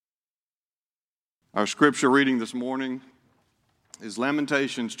Our scripture reading this morning is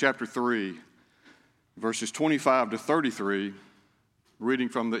Lamentations chapter 3, verses 25 to 33, reading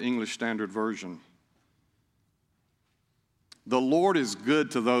from the English Standard Version. The Lord is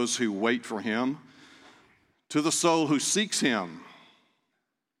good to those who wait for him, to the soul who seeks him.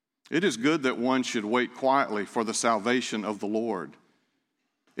 It is good that one should wait quietly for the salvation of the Lord.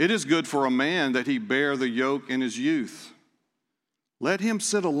 It is good for a man that he bear the yoke in his youth. Let him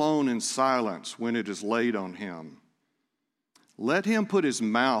sit alone in silence when it is laid on him. Let him put his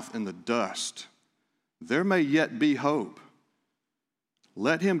mouth in the dust. There may yet be hope.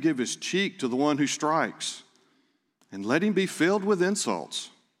 Let him give his cheek to the one who strikes, and let him be filled with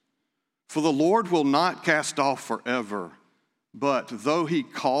insults. For the Lord will not cast off forever, but though he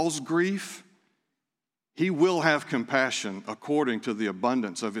cause grief, he will have compassion according to the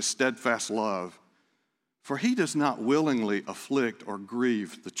abundance of his steadfast love. For he does not willingly afflict or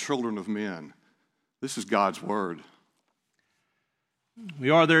grieve the children of men. This is God's word. We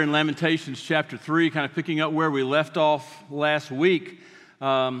are there in Lamentations chapter 3, kind of picking up where we left off last week.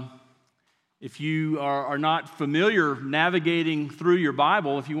 If you are not familiar navigating through your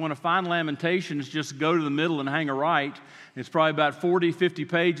Bible, if you want to find Lamentations, just go to the middle and hang a right. It's probably about 40, 50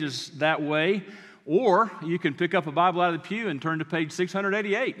 pages that way. Or you can pick up a Bible out of the pew and turn to page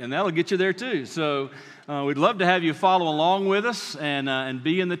 688, and that'll get you there too. So we'd love to have you follow along with us and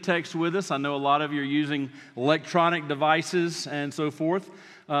be in the text with us. I know a lot of you are using electronic devices and so forth,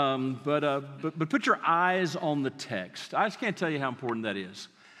 but put your eyes on the text. I just can't tell you how important that is.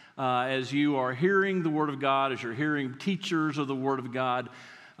 As you are hearing the Word of God, as you're hearing teachers of the Word of God,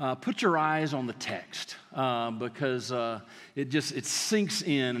 put your eyes on the text because it sinks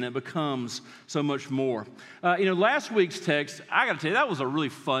in and it becomes so much more. Last week's text, I got to tell you, that was a really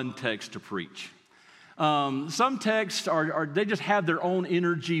fun text to preach. Some texts they just have their own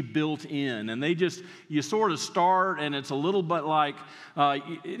energy built in, and you sort of start, and it's a little bit like,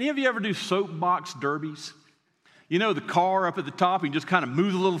 any of you ever do soapbox derbies? You know, the car up at the top, you just kind of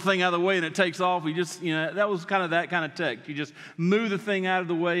move the little thing out of the way and it takes off. That was kind of that kind of text. You just move the thing out of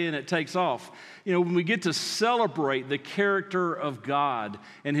the way and it takes off. When we get to celebrate the character of God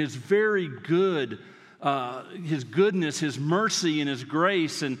and His very good, His goodness, His mercy, and His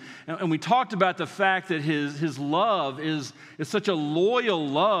grace, and we talked about the fact that His love is such a loyal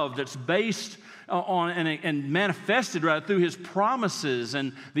love that's based on and manifested right through His promises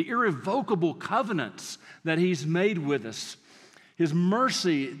and the irrevocable covenants that He's made with us. His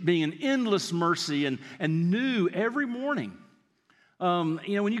mercy being an endless mercy and new every morning. When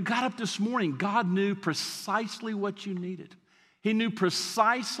you got up this morning, God knew precisely what you needed. He knew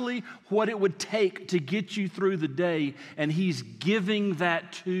precisely what it would take to get you through the day, and He's giving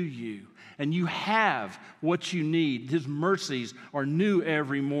that to you. And you have what you need. His mercies are new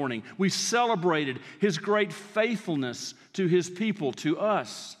every morning. We celebrated His great faithfulness to His people, to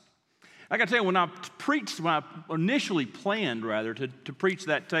us. I got to tell you, when I initially planned to preach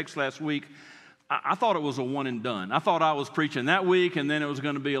that text last week, I thought it was a one and done. I thought I was preaching that week, and then it was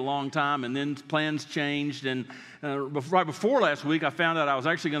going to be a long time, and then plans changed. And right before last week, I found out I was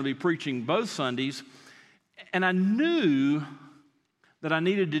actually going to be preaching both Sundays, and I knew that I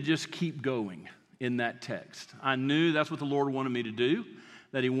needed to just keep going in that text. I knew that's what the Lord wanted me to do,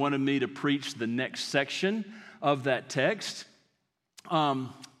 that He wanted me to preach the next section of that text.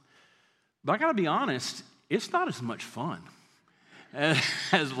 But I got to be honest, it's not as much fun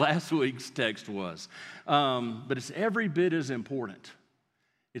as last week's text was. But it's every bit as important.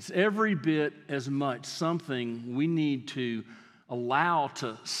 It's every bit as much something we need to allow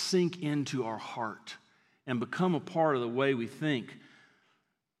to sink into our heart and become a part of the way we think.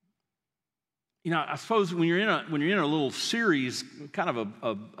 I suppose when you're in a little series, kind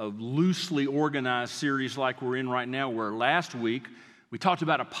of a loosely organized series like we're in right now, where last week we talked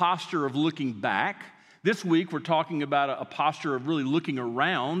about a posture of looking back. This week, we're talking about a posture of really looking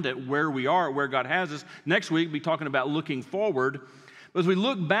around at where we are, at where God has us. Next week, we'll be talking about looking forward. But as we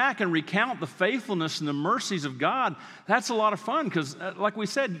look back and recount the faithfulness and the mercies of God, that's a lot of fun because, like we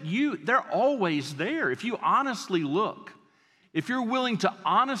said, they're always there. If you honestly look, if you're willing to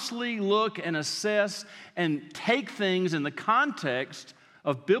honestly look and assess and take things in the context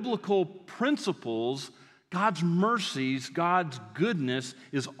of biblical principles, God's mercies, God's goodness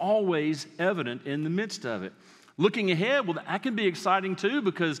is always evident in the midst of it. Looking ahead, well, that can be exciting too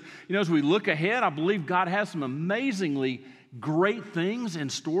because, as we look ahead, I believe God has some amazingly great things in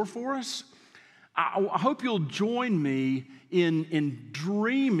store for us. I hope you'll join me in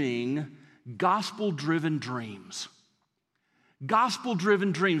dreaming gospel-driven dreams.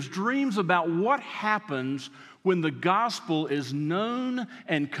 Gospel-driven dreams about what happens when the gospel is known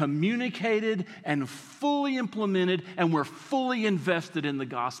and communicated and fully implemented and we're fully invested in the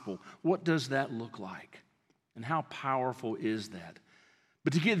gospel. What does that look like? And how powerful is that?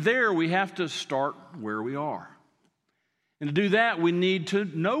 But to get there, we have to start where we are. And to do that, we need to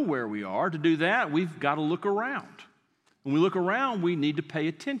know where we are. To do that, we've got to look around. When we look around, we need to pay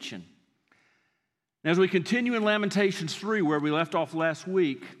attention. And as we continue in Lamentations 3, where we left off last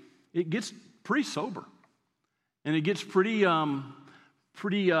week, it gets pretty sober. And it gets pretty in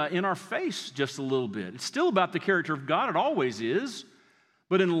our face just a little bit. It's still about the character of God. It always is.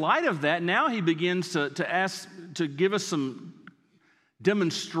 But in light of that, now he begins to give us some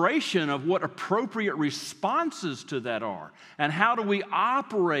demonstration of what appropriate responses to that are. And how do we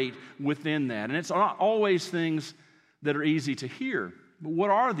operate within that? And it's not always things that are easy to hear. But what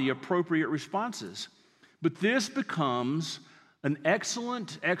are the appropriate responses? But this becomes an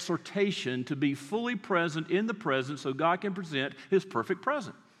excellent exhortation to be fully present in the present so God can present his perfect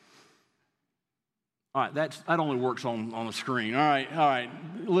present. All right, that only works on the screen. All right.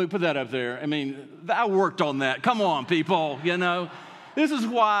 Luke, put that up there. I mean, I worked on that. Come on, people, you know. This is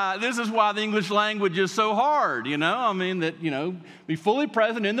why the English language is so hard, you know. I mean, be fully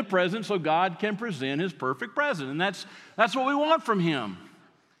present in the present so God can present his perfect present. And that's what we want from him.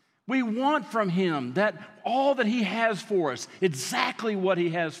 We want from him that all that he has for us, exactly what he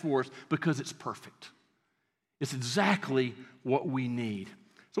has for us, because it's perfect. It's exactly what we need.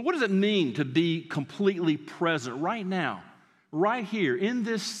 So what does it mean to be completely present right now, right here in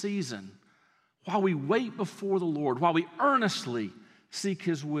this season, while we wait before the Lord, while we earnestly seek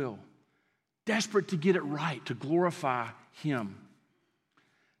his will, desperate to get it right, to glorify him?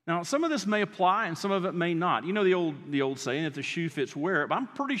 Now, some of this may apply and some of it may not. You know the old saying, if the shoe fits, wear it. But I'm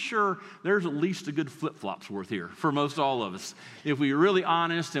pretty sure there's at least a good flip-flops worth here for most all of us. If we're really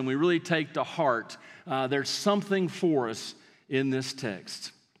honest and we really take to heart, there's something for us in this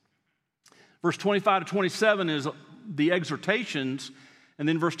text. Verse 25 to 27 is the exhortations, and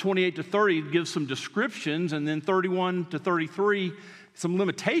then verse 28 to 30 gives some descriptions, and then 31 to 33, some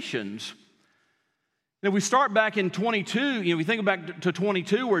limitations. Now, we start back in 22, we think back to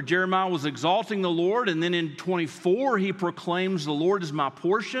 22 where Jeremiah was exalting the Lord, and then in 24 he proclaims the Lord is my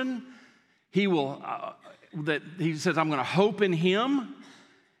portion. He says, I'm going to hope in him.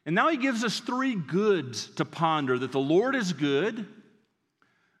 And now he gives us three goods to ponder: that the Lord is good.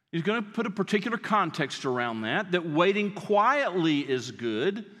 He's going to put a particular context around that. That waiting quietly is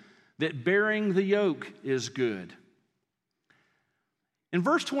good. That bearing the yoke is good. In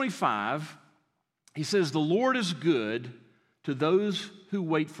verse 25, he says, the Lord is good to those who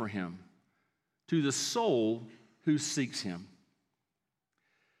wait for him, to the soul who seeks him.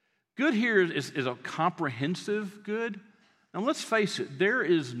 Good here is a comprehensive good. Now let's face it, there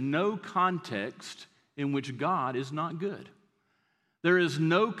is no context in which God is not good. There is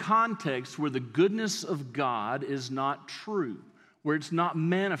no context where the goodness of God is not true, where it's not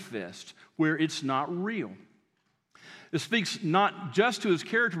manifest, where it's not real. It speaks not just to his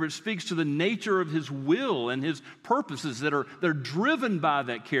character, but it speaks to the nature of his will and his purposes that are driven by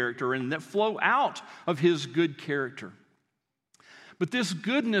that character and that flow out of his good character. But this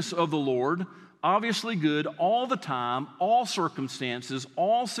goodness of the Lord, obviously good all the time, all circumstances,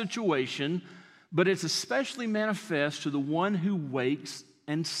 all situation, but it's especially manifest to the one who waits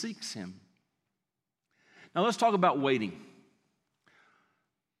and seeks him. Now let's talk about waiting.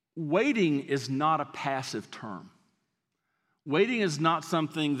 Waiting is not a passive term. Waiting is not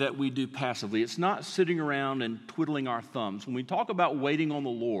something that we do passively. It's not sitting around and twiddling our thumbs. When we talk about waiting on the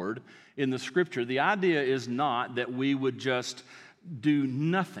Lord in the Scripture, the idea is not that we would just do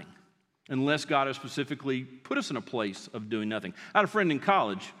nothing unless God has specifically put us in a place of doing nothing. I had a friend in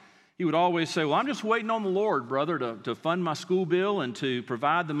college. He would always say, well, I'm just waiting on the Lord, brother, to fund my school bill and to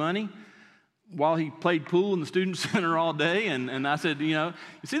provide the money, while he played pool in the student center all day. And I said, you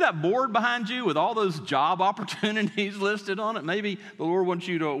see that board behind you with all those job opportunities listed on it? Maybe the Lord wants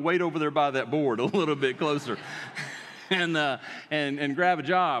you to wait over there by that board a little bit closer and grab a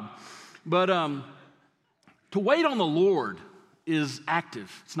job. But to wait on the Lord is active.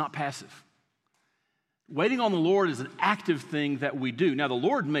 It's not passive. Waiting on the Lord is an active thing that we do. Now, the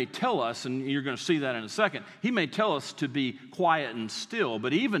Lord may tell us, and you're going to see that in a second, he may tell us to be quiet and still,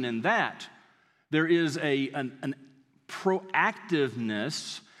 but even in that, there is an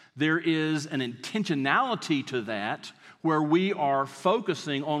proactiveness, there is an intentionality to that, where we are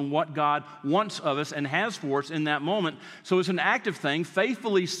focusing on what God wants of us and has for us in that moment. So it's an active thing,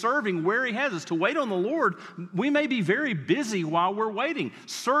 faithfully serving where he has us. To wait on the Lord, we may be very busy while we're waiting,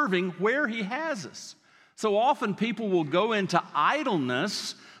 serving where he has us. So often people will go into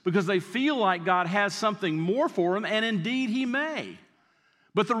idleness because they feel like God has something more for them, and indeed He may.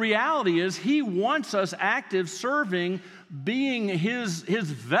 But the reality is He wants us active, serving, being His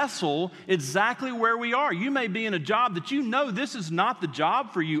vessel exactly where we are. You may be in a job that you know this is not the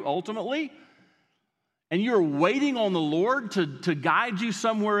job for you ultimately, and you're waiting on the Lord to guide you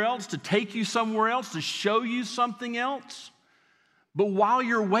somewhere else, to take you somewhere else, to show you something else. But while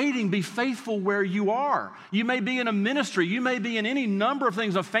you're waiting, be faithful where you are. You may be in a ministry. You may be in any number of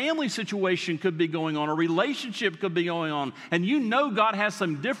things. A family situation could be going on. A relationship could be going on. And you know God has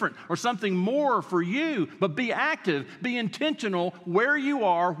something different or something more for you. But be active. Be intentional where you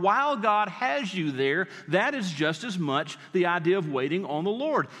are while God has you there. That is just as much the idea of waiting on the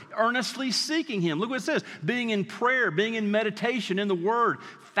Lord. Earnestly seeking Him. Look what it says. Being in prayer, being in meditation, in the Word,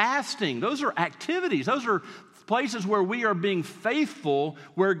 fasting. Those are activities. Those are places where we are being faithful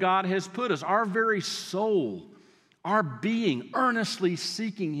where God has put us. Our very soul, our being, earnestly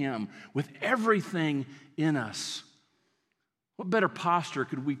seeking Him with everything in us. What better posture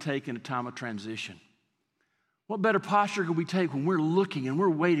could we take in a time of transition? What better posture could we take when we're looking and we're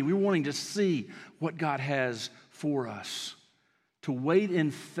waiting, we're wanting to see what God has for us? To wait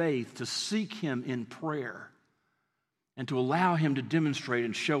in faith, to seek Him in prayer, and to allow Him to demonstrate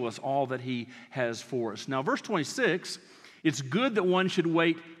and show us all that He has for us. Now, verse 26, it's good that one should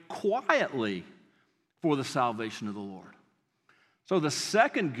wait quietly for the salvation of the Lord. So the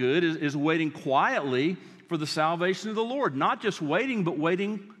second good is waiting quietly for the salvation of the Lord. Not just waiting, but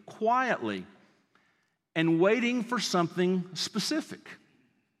waiting quietly. And waiting for something specific.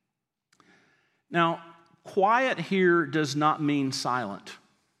 Now, quiet here does not mean silent.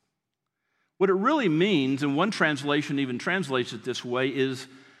 What it really means, and one translation even translates it this way, is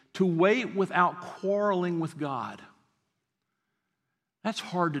to wait without quarreling with God. That's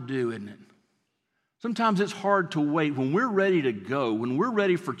hard to do, isn't it? Sometimes it's hard to wait when we're ready to go, when we're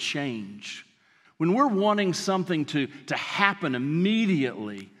ready for change, when we're wanting something to happen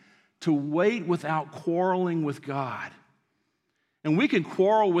immediately, to wait without quarreling with God. And we can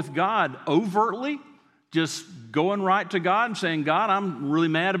quarrel with God overtly, just going right to God and saying, God, I'm really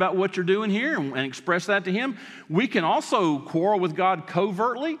mad about what you're doing here, and express that to Him. We can also quarrel with God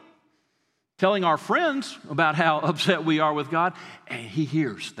covertly, telling our friends about how upset we are with God, and He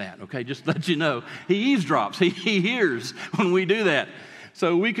hears that, okay? Just to let you know, He eavesdrops. He hears when we do that.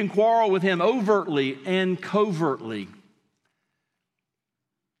 So we can quarrel with Him overtly and covertly.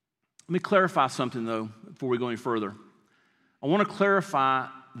 Let me clarify something, though, before we go any further. I want to clarify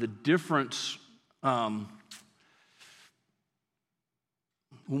the difference when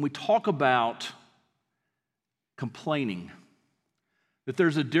we talk about complaining, that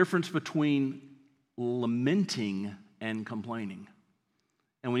there's a difference between lamenting and complaining.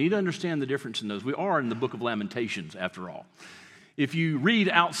 And we need to understand the difference in those. We are in the book of Lamentations, after all. If you read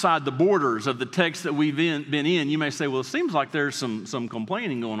outside the borders of the text that we've been in, you may say, well, it seems like there's some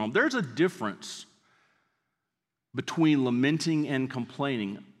complaining going on. There's a difference between lamenting and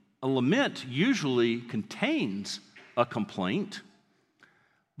complaining. A lament usually contains a complaint,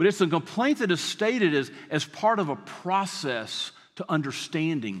 but it's a complaint that is stated as part of a process to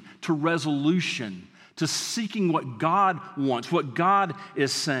understanding, to resolution, to seeking what God wants, what God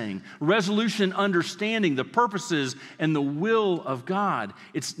is saying. Resolution, understanding the purposes and the will of God.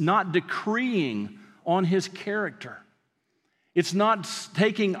 It's not decreeing on His character. It's not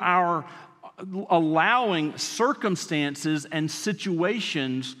allowing circumstances and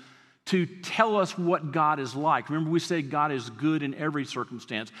situations to tell us what God is like. Remember, we say God is good in every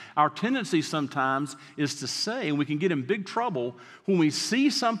circumstance. Our tendency sometimes is to say, and we can get in big trouble when we see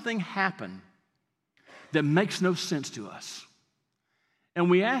something happen that makes no sense to us. And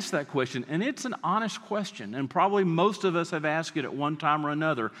we ask that question, and it's an honest question, and probably most of us have asked it at one time or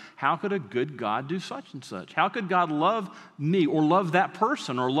another. How could a good God do such and such? How could God love me or love that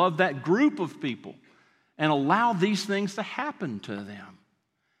person or love that group of people and allow these things to happen to them?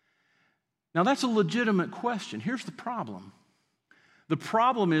 Now, that's a legitimate question. Here's the problem. The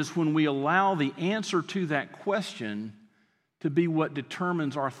problem is when we allow the answer to that question to be what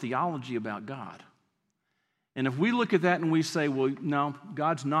determines our theology about God. And if we look at that and we say, well, no,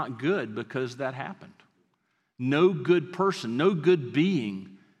 God's not good because that happened. No good person, no good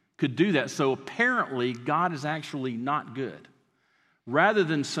being could do that. So apparently, God is actually not good. Rather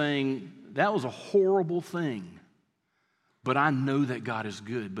than saying, that was a horrible thing, but I know that God is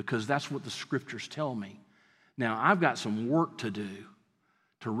good because that's what the Scriptures tell me. Now, I've got some work to do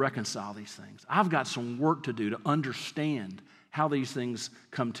to reconcile these things. I've got some work to do to understand how these things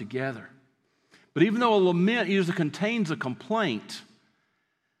come together. But even though a lament usually contains a complaint,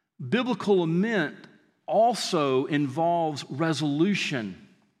 biblical lament also involves resolution.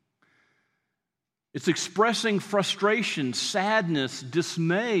 It's expressing frustration, sadness,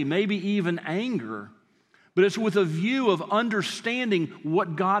 dismay, maybe even anger. But it's with a view of understanding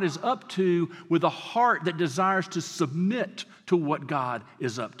what God is up to with a heart that desires to submit to what God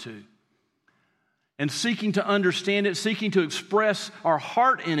is up to. And seeking to understand it, seeking to express our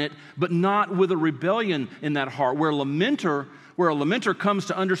heart in it, but not with a rebellion in that heart. Where a lamenter comes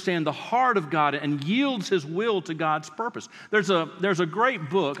to understand the heart of God and yields his will to God's purpose. There's a great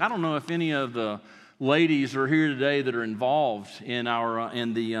book. I don't know if any of the ladies are here today that are involved in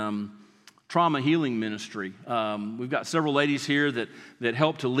the trauma healing ministry. We've got several ladies here that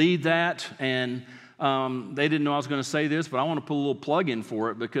help to lead that, and they didn't know I was going to say this, but I want to put a little plug in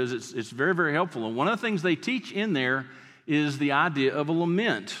for it because it's very, very helpful. And one of the things they teach in there is the idea of a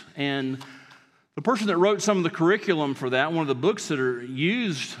lament. And the person that wrote some of the curriculum for that, one of the books that are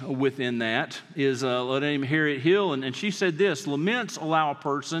used within that, is a lady named Harriet Hill, and she said this: laments allow a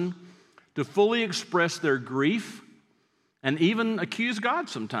person to fully express their grief and even accuse God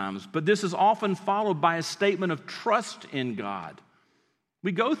sometimes. But this is often followed by a statement of trust in God.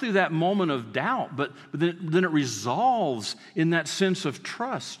 We go through that moment of doubt, but then it resolves in that sense of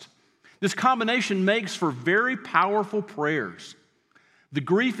trust. This combination makes for very powerful prayers. The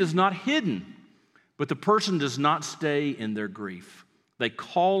grief is not hidden, but the person does not stay in their grief. They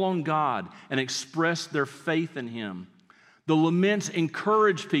call on God and express their faith in Him. The laments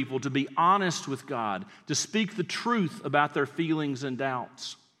encourage people to be honest with God, to speak the truth about their feelings and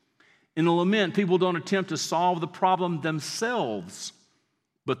doubts. In a lament, people don't attempt to solve the problem themselves,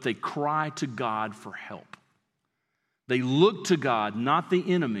 but they cry to God for help. They look to God, not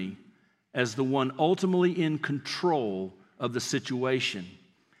the enemy, as the one ultimately in control of the situation.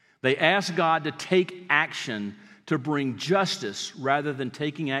 They ask God to take action to bring justice rather than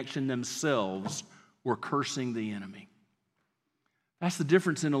taking action themselves or cursing the enemy. That's the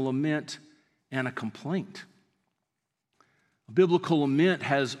difference in a lament and a complaint. A biblical lament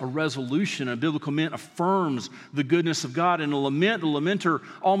has a resolution. A biblical lament affirms the goodness of God. In a lament, the lamenter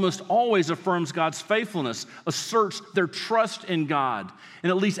almost always affirms God's faithfulness, asserts their trust in God,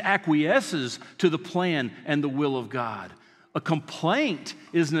 and at least acquiesces to the plan and the will of God. A complaint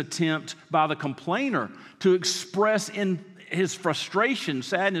is an attempt by the complainer to express in his frustration,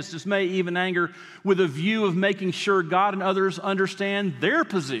 sadness, dismay, even anger, with a view of making sure God and others understand their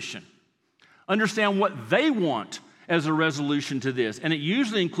position, understand what they want as a resolution to this. And it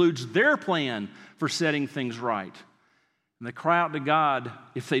usually includes their plan for setting things right. And they cry out to God,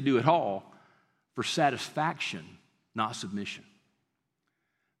 if they do at all, for satisfaction, not submission.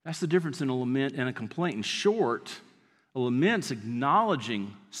 That's the difference in a lament and a complaint. In short, a lament's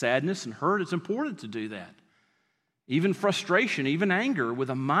acknowledging sadness and hurt. It's important to do that. Even frustration, even anger, with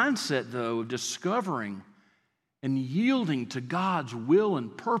a mindset, though, of discovering and yielding to God's will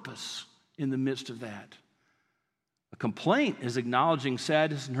and purpose in the midst of that. A complaint is acknowledging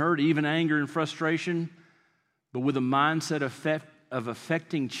sadness and hurt, even anger and frustration, but with a mindset of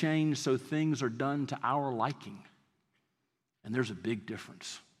affecting change so things are done to our liking. And there's a big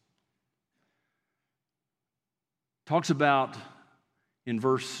difference. Talks about, in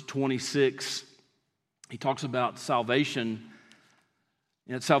verse 26, he talks about salvation.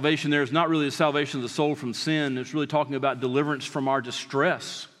 And salvation there is not really the salvation of the soul from sin. It's really talking about deliverance from our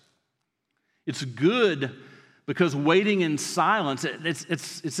distress. It's good because waiting in silence,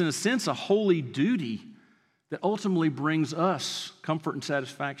 it's in a sense a holy duty that ultimately brings us comfort and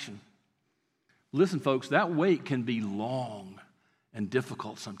satisfaction. Listen, folks, that wait can be long and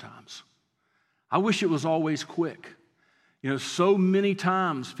difficult sometimes. I wish it was always quick. So many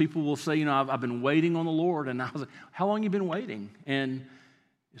times people will say, I've been waiting on the Lord. And I was like, how long have you been waiting? And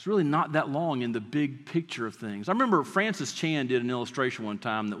it's really not that long in the big picture of things. I remember Francis Chan did an illustration one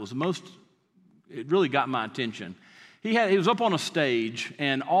time that was it really got my attention. He was up on a stage,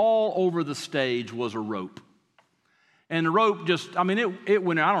 and all over the stage was a rope. And the rope it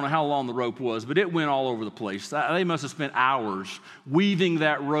went, I don't know how long the rope was, but it went all over the place. They must have spent hours weaving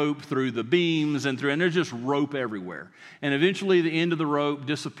that rope through the beams and there's just rope everywhere. And eventually the end of the rope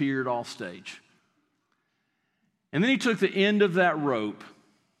disappeared off stage. And then he took the end of that rope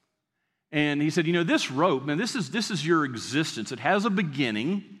and he said, this rope, man, this is your existence. It has a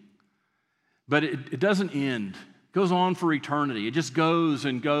beginning, but it doesn't end. Goes on for eternity. It just goes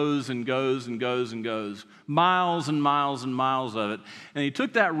and goes and goes and goes and goes. Miles and miles and miles of it. And he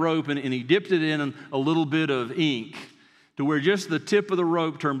took that rope and he dipped it in a little bit of ink to where just the tip of the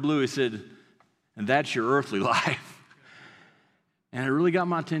rope turned blue. He said, and that's your earthly life. And it really got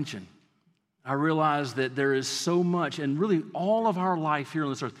my attention. I realized that there is so much, and really all of our life here on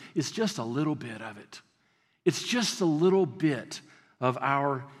this earth is just a little bit of it. It's just a little bit of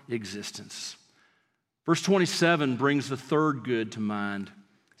our existence. Verse 27 brings the third good to mind.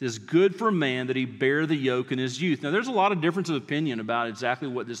 It is good for a man that he bear the yoke in his youth. Now, there's a lot of difference of opinion about exactly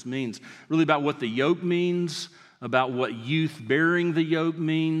what this means, really about what the yoke means, about what youth bearing the yoke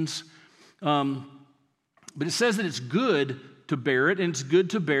means. But it says that it's good to bear it, and it's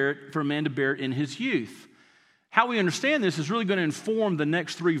good to bear it for a man to bear it in his youth. How we understand this is really going to inform the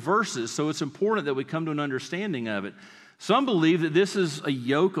next three verses, so it's important that we come to an understanding of it. Some believe that this is a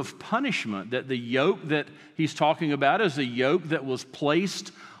yoke of punishment, that the yoke that he's talking about is a yoke that was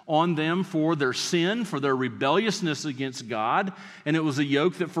placed on them for their sin, for their rebelliousness against God, and it was a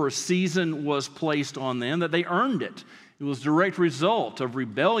yoke that for a season was placed on them, that they earned it. It was a direct result of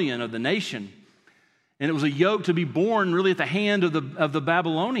rebellion of the nation. And it was a yoke to be borne really at the hand of the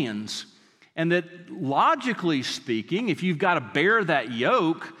Babylonians. And that logically speaking, if you've got to bear that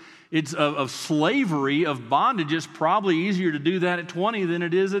yoke, it's of slavery, of bondage, it's probably easier to do that at 20 than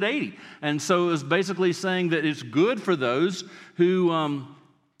it is at 80. And so it's basically saying that it's good for those who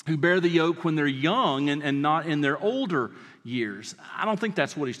bear the yoke when they're young and not in their older years. I don't think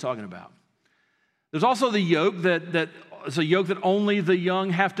that's what he's talking about. There's also the yoke that it's a yoke that only the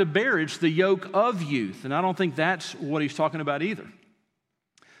young have to bear. It's the yoke of youth. And I don't think that's what he's talking about either.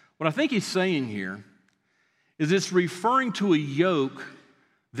 What I think he's saying here is it's referring to a yoke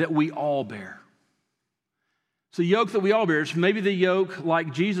that we all bear. It's a yoke that we all bear. It's maybe the yoke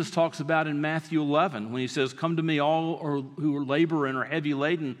like Jesus talks about in Matthew 11 when he says, "Come to me all who are labor and are heavy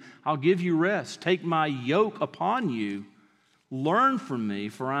laden, I'll give you rest. Take my yoke upon you. Learn from me,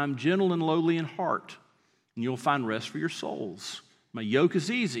 for I am gentle and lowly in heart, and you'll find rest for your souls. My yoke is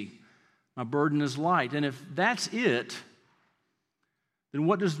easy, my burden is light." And if that's it, then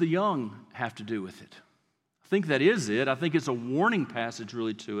what does the young have to do with it? I think that is it. I think it's a warning passage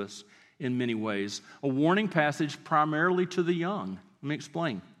really to us in many ways. A warning passage primarily to the young. Let me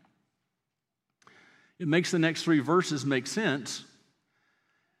explain. It makes the next three verses make sense.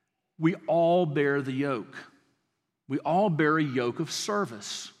 We all bear the yoke. We all bear a yoke of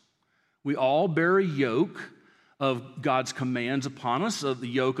service. We all bear a yoke of God's commands upon us, of the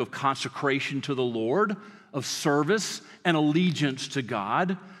yoke of consecration to the Lord, of service and allegiance to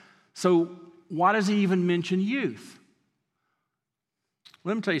God. So why does he even mention youth?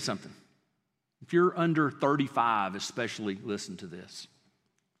 Let me tell you something. If you're under 35, especially, listen to this.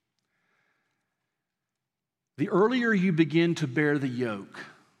 The earlier you begin to bear the yoke,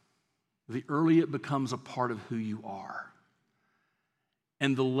 the earlier it becomes a part of who you are.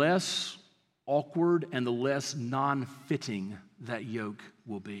 And the less awkward and the less non-fitting that yoke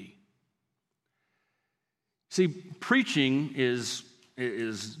will be. See, preaching is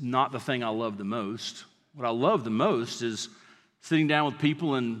not the thing I love the most. What I love the most is sitting down with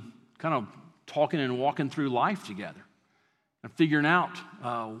people and kind of talking and walking through life together and figuring out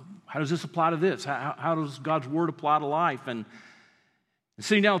how does this apply to this? How does God's word apply to life? And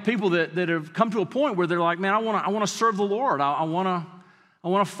sitting down with people that have come to a point where they're like, man, I want to serve the Lord. I want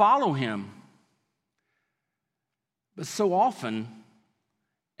to follow him. But so often,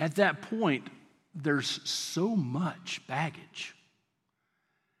 at that point, there's so much baggage.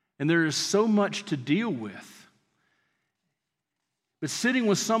 And there is so much to deal with. But sitting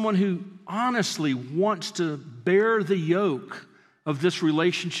with someone who honestly wants to bear the yoke of this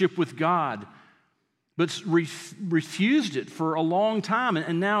relationship with God, but refused it for a long time,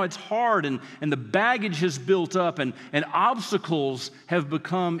 and now it's hard, and the baggage has built up, and obstacles have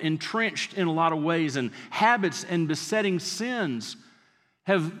become entrenched in a lot of ways, and habits and besetting sins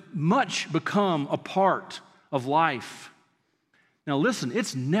have much become a part of life. Now listen,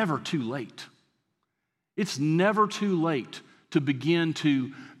 it's never too late. It's never too late to begin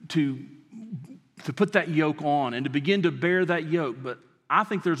to put that yoke on and to begin to bear that yoke. But I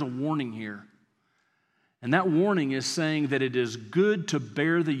think there's a warning here. And that warning is saying that it is good to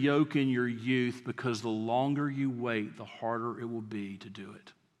bear the yoke in your youth because the longer you wait, the harder it will be to do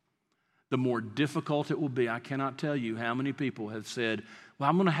it. The more difficult it will be. I cannot tell you how many people have said, well,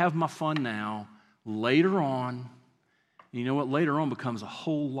 I'm going to have my fun now. Later on, you know what? Later on becomes a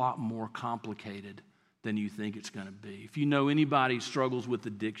whole lot more complicated than you think it's going to be. If you know anybody who struggles with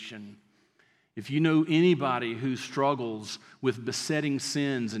addiction, if you know anybody who struggles with besetting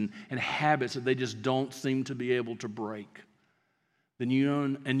sins and habits that they just don't seem to be able to break, then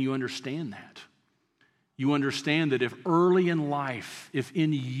you understand that. You understand that if early in life, if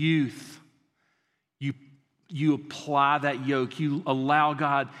in youth, you apply that yoke, you allow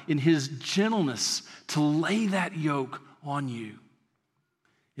God in his gentleness to lay that yoke on you,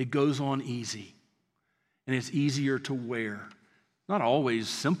 it goes on easy. And it's easier to wear. Not always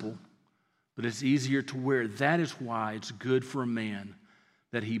simple, but it's easier to wear. That is why it's good for a man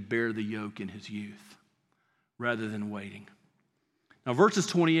that he bear the yoke in his youth. rather than waiting. Now, verses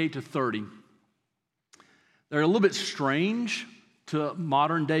 28 to 30, they're a little bit strange to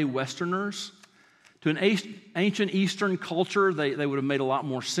modern-day Westerners. To an ancient Eastern culture, they would have made a lot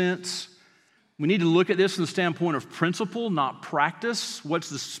more sense. We need to look at this from the standpoint of principle, not practice. What's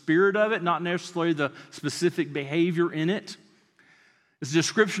the spirit of it, not necessarily the specific behavior in it. It's a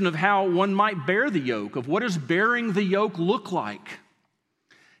description of how one might bear the yoke, of what does bearing the yoke look like.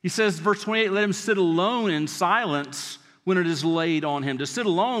 He says, verse 28, let him sit alone in silence when it is laid on him. To sit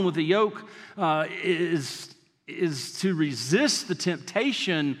alone with the yoke is to resist the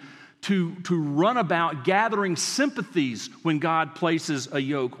temptation to run about gathering sympathies when God places a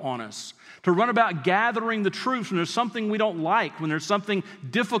yoke on us. To run about gathering the troops when there's something we don't like, when there's something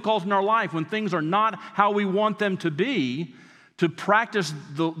difficult in our life, when things are not how we want them to be. To practice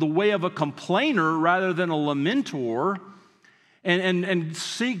the way of a complainer rather than a lamentor. And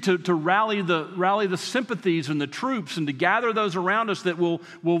seek to rally the sympathies and the troops and to gather those around us that will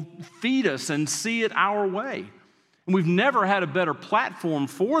feed us and see it our way. And we've never had a better platform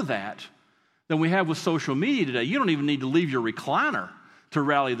for that than we have with social media today. You don't even need to leave your recliner to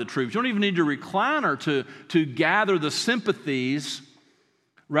rally the troops. You don't even need your recliner to gather the sympathies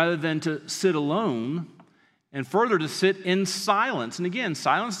rather than to sit alone. And further, to sit in silence. And again,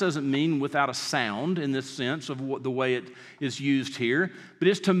 silence doesn't mean without a sound in this sense of the way it is used here, but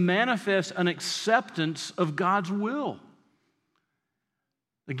it's to manifest an acceptance of God's will.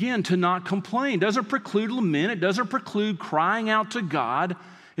 Again, to not complain. It doesn't preclude lament. It doesn't preclude crying out to God.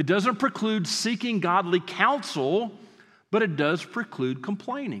 It doesn't preclude seeking godly counsel, but it does preclude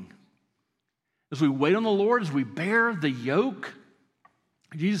complaining. As we wait on the Lord, as we bear the yoke,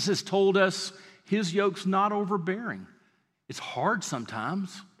 Jesus has told us His yoke's not overbearing. It's hard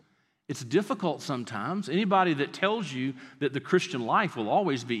sometimes. It's difficult sometimes. Anybody that tells you that the Christian life will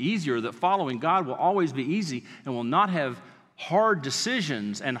always be easier, that following God will always be easy and will not have hard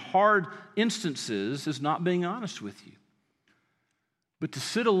decisions and hard instances is not being honest with you. But to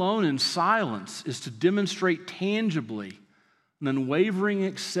sit alone in silence is to demonstrate tangibly an unwavering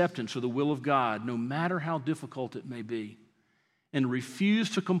acceptance of the will of God, no matter how difficult it may be. And refuse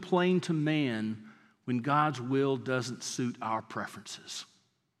to complain to man when God's will doesn't suit our preferences.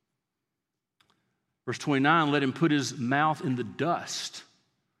 Verse 29, let him put his mouth in the dust.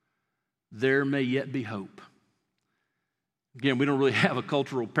 There may yet be hope. Again, we don't really have a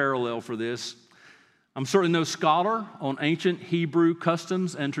cultural parallel for this. I'm certainly no scholar on ancient Hebrew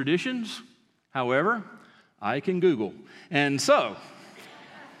customs and traditions. However, I can Google. And so,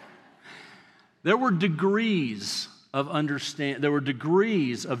 there were degrees of understand. There were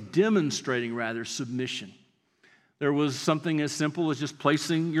degrees of demonstrating, submission. There was something as simple as just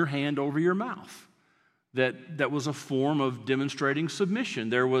placing your hand over your mouth. That was a form of demonstrating submission.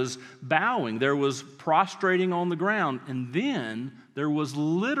 There was bowing. There was prostrating on the ground. And then there was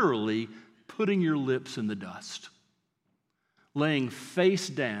literally putting your lips in the dust. Laying face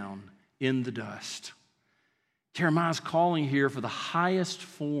down in the dust. Jeremiah's calling here for the highest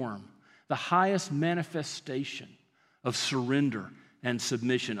form, the highest manifestation of surrender and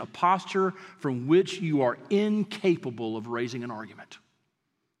submission, a posture from which you are incapable of raising an argument.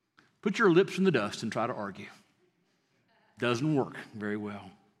 Put your lips in the dust and try to argue. Doesn't work very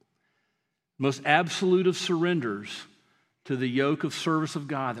well. Most absolute of surrenders to the yoke of service of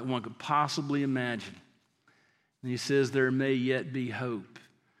God that one could possibly imagine. And he says there may yet be hope.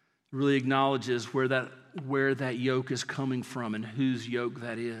 It really acknowledges where that yoke is coming from and whose yoke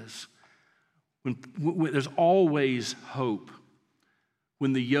that is. When there's always hope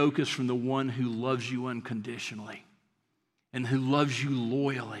when the yoke is from the one who loves you unconditionally and who loves you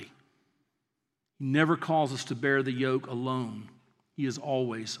loyally. He never calls us to bear the yoke alone. He is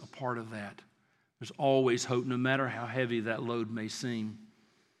always a part of that. There's always hope, no matter how heavy that load may seem.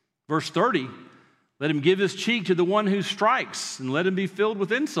 Verse 30, let him give his cheek to the one who strikes, and let him be filled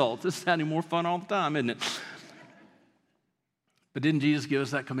with insults. This is sounding more fun all the time, isn't it? But didn't Jesus give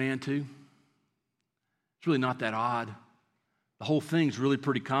us that command too? It's really not that odd. The whole thing's really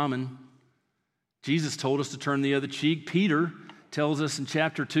pretty common. Jesus told us to turn the other cheek. Peter tells us in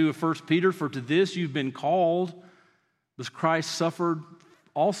chapter 2 of 1 Peter, for to this you've been called, because Christ suffered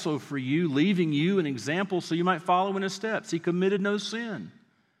also for you, leaving you an example so you might follow in his steps. He committed no sin.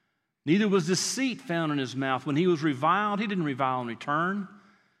 Neither was deceit found in his mouth. When he was reviled, he didn't revile in return.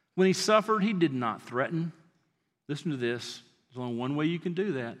 When he suffered, he did not threaten. Listen to this. There's only one way you can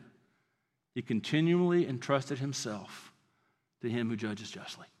do that. He continually entrusted himself to him who judges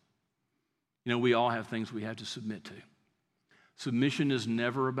justly. You know, we all have things we have to submit to. Submission is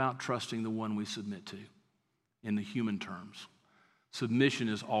never about trusting the one we submit to in the human terms. Submission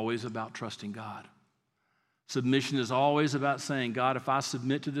is always about trusting God. Submission is always about saying, God, if I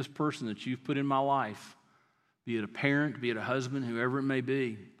submit to this person that you've put in my life, be it a parent, be it a husband, whoever it may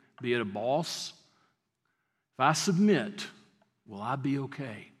be it a boss, if I submit, will I be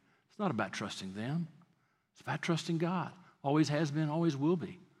okay? It's not about trusting them. It's about trusting God. Always has been, always will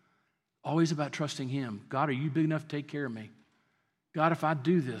be. Always about trusting Him. God, are you big enough to take care of me? God, if I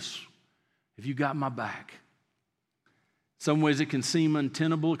do this, have you got my back? In some ways it can seem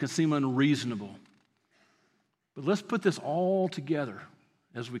untenable, it can seem unreasonable. But let's put this all together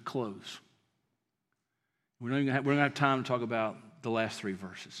as we close. We're not going to have time to talk about the last 3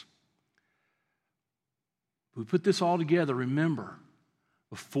 verses. We put this all together. Remember,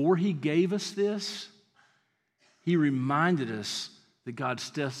 before He gave us this, He reminded us that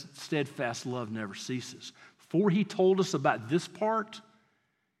God's steadfast love never ceases. Before He told us about this part,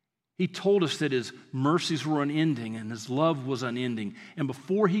 He told us that His mercies were unending and His love was unending. And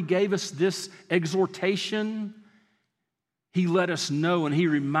before He gave us this exhortation, He let us know and He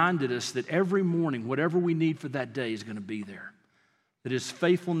reminded us that every morning, whatever we need for that day is going to be there. That His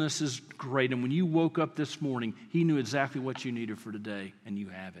faithfulness is great. And when you woke up this morning, He knew exactly what you needed for today, and you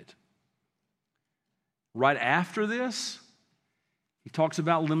have it. Right after this, He talks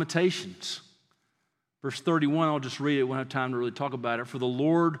about limitations. Verse 31, I'll just read it. We won't have time to really talk about it. For the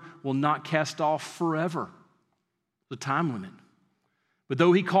Lord will not cast off forever. The time limit. But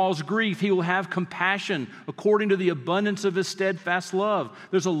though He cause grief, He will have compassion according to the abundance of His steadfast love.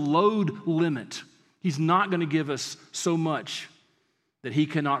 There's a load limit. He's not going to give us so much that He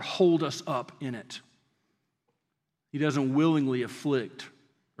cannot hold us up in it. He doesn't willingly afflict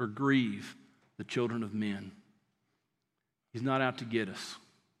or grieve the children of men. He's not out to get us.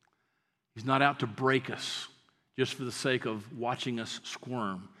 He's not out to break us just for the sake of watching us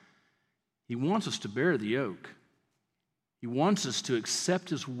squirm. He wants us to bear the yoke. He wants us to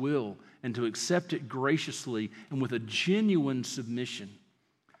accept His will and to accept it graciously and with a genuine submission.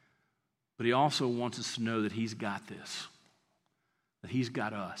 But He also wants us to know that He's got this, that He's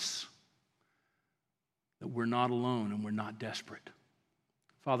got us, that we're not alone and we're not desperate.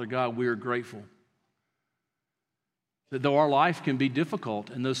 Father God, we are grateful that though our life can be difficult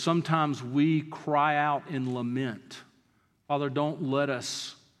and though sometimes we cry out in lament, Father, don't let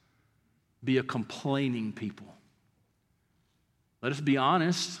us be a complaining people. Let us be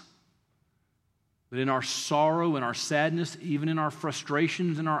honest, but in our sorrow and our sadness, even in our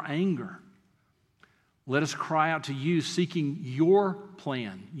frustrations and our anger, let us cry out to You, seeking Your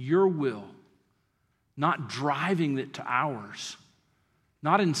plan, Your will, not driving it to ours,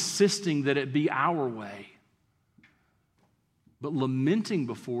 not insisting that it be our way, but lamenting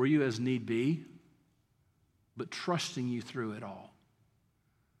before You as need be, but trusting You through it all.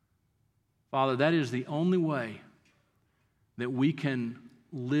 Father, that is the only way that we can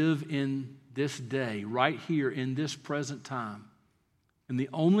live in this day, right here in this present time. And the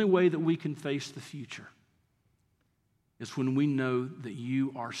only way that we can face the future is when we know that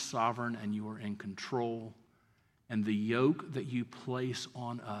You are sovereign and You are in control, and the yoke that You place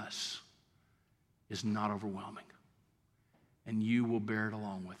on us is not overwhelming. And You will bear it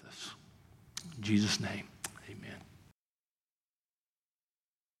along with us. In Jesus' name.